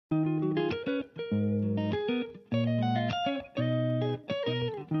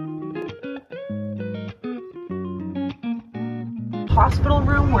hospital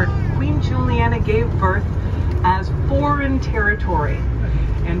room where Queen Juliana gave birth as foreign territory.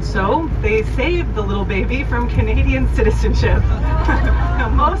 And so they saved the little baby from Canadian citizenship. Now,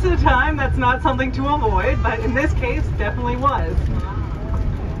 most of the time that's not something to avoid, but in this case definitely was.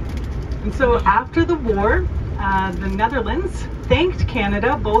 And so after the war, the Netherlands thanked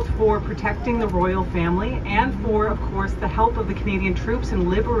Canada both for protecting the royal family and for, of course, the help of the Canadian troops in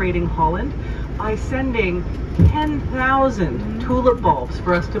liberating Holland by sending 10,000 tulip bulbs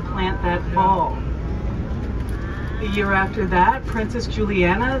for us to plant that fall. The year after that, Princess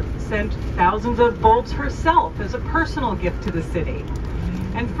Juliana sent thousands of bulbs herself as a personal gift to the city.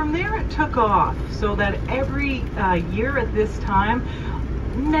 And from there it took off, so that every year at this time,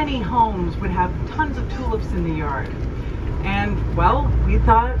 many homes would have tons of tulips in the yard. And well, we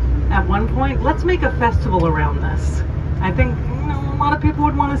thought at one point, let's make a festival around this. I think a lot of people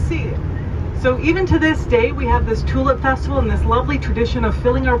would want to see it. So even to this day, we have this tulip festival and this lovely tradition of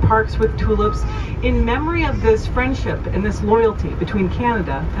filling our parks with tulips in memory of this friendship and this loyalty between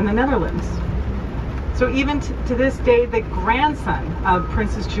Canada and the Netherlands. So even to this day, the grandson of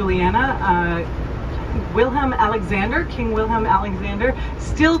Princess Juliana, Wilhelm Alexander, King Wilhelm Alexander,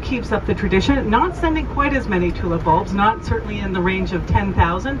 still keeps up the tradition, not sending quite as many tulip bulbs, not certainly in the range of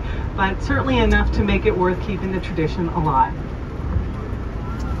 10,000, but certainly enough to make it worth keeping the tradition alive.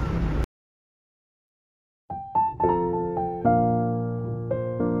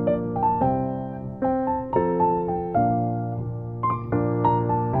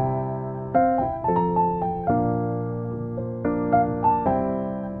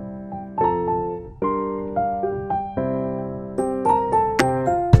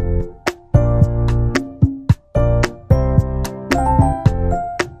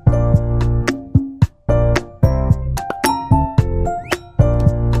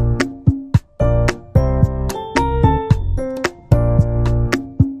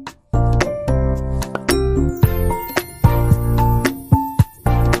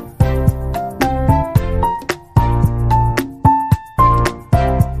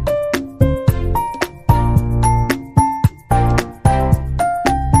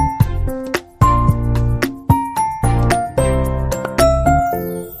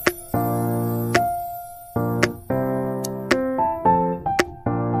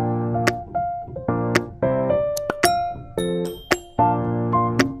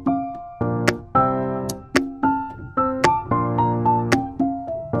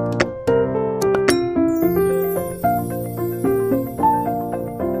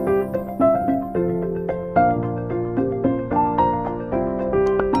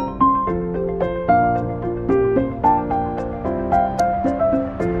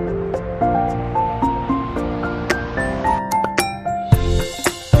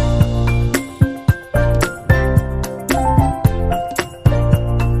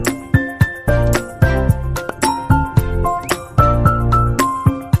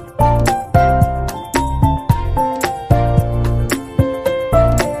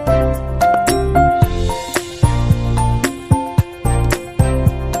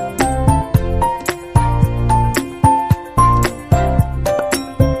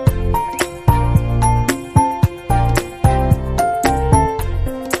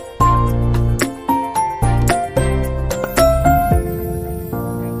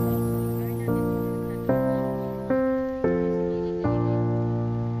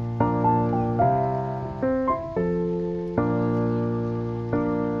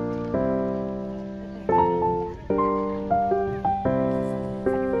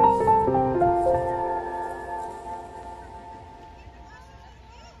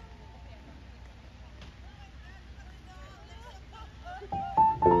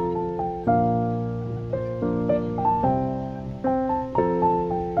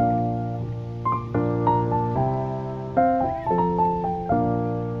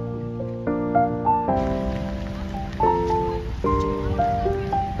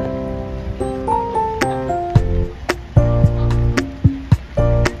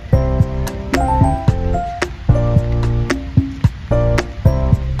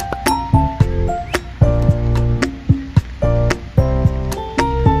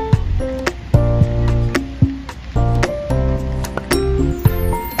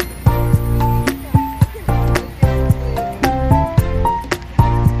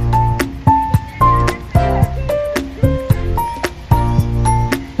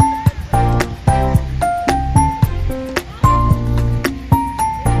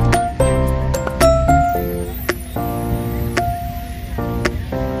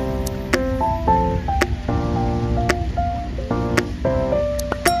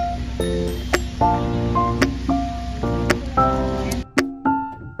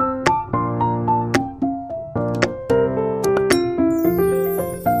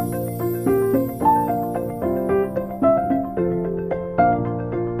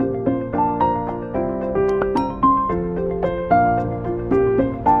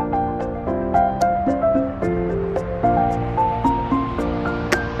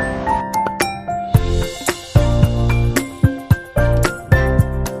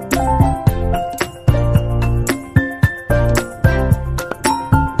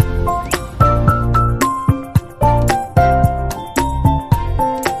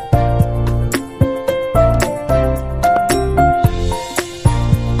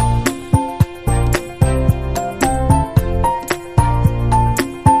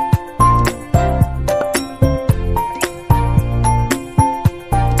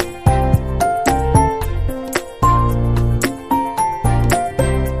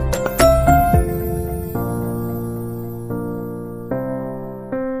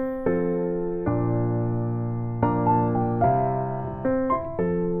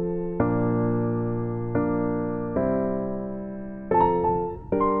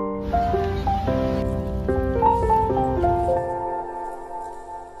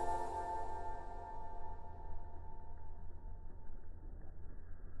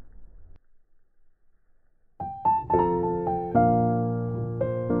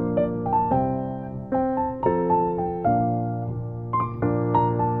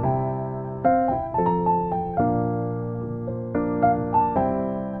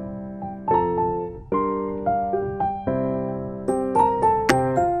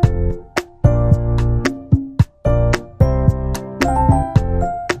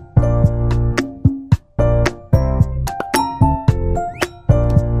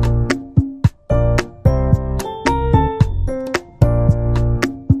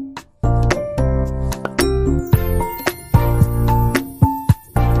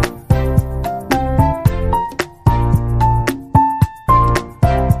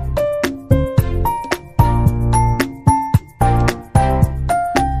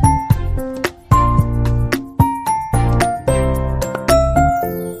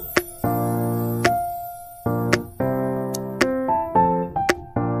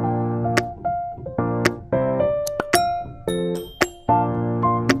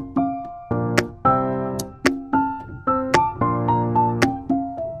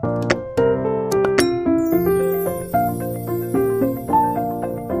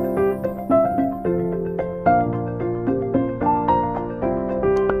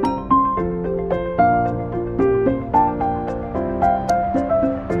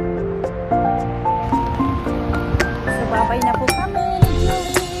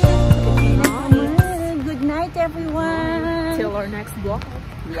 Until our next vlog.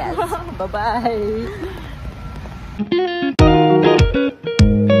 Yes. Bye-bye.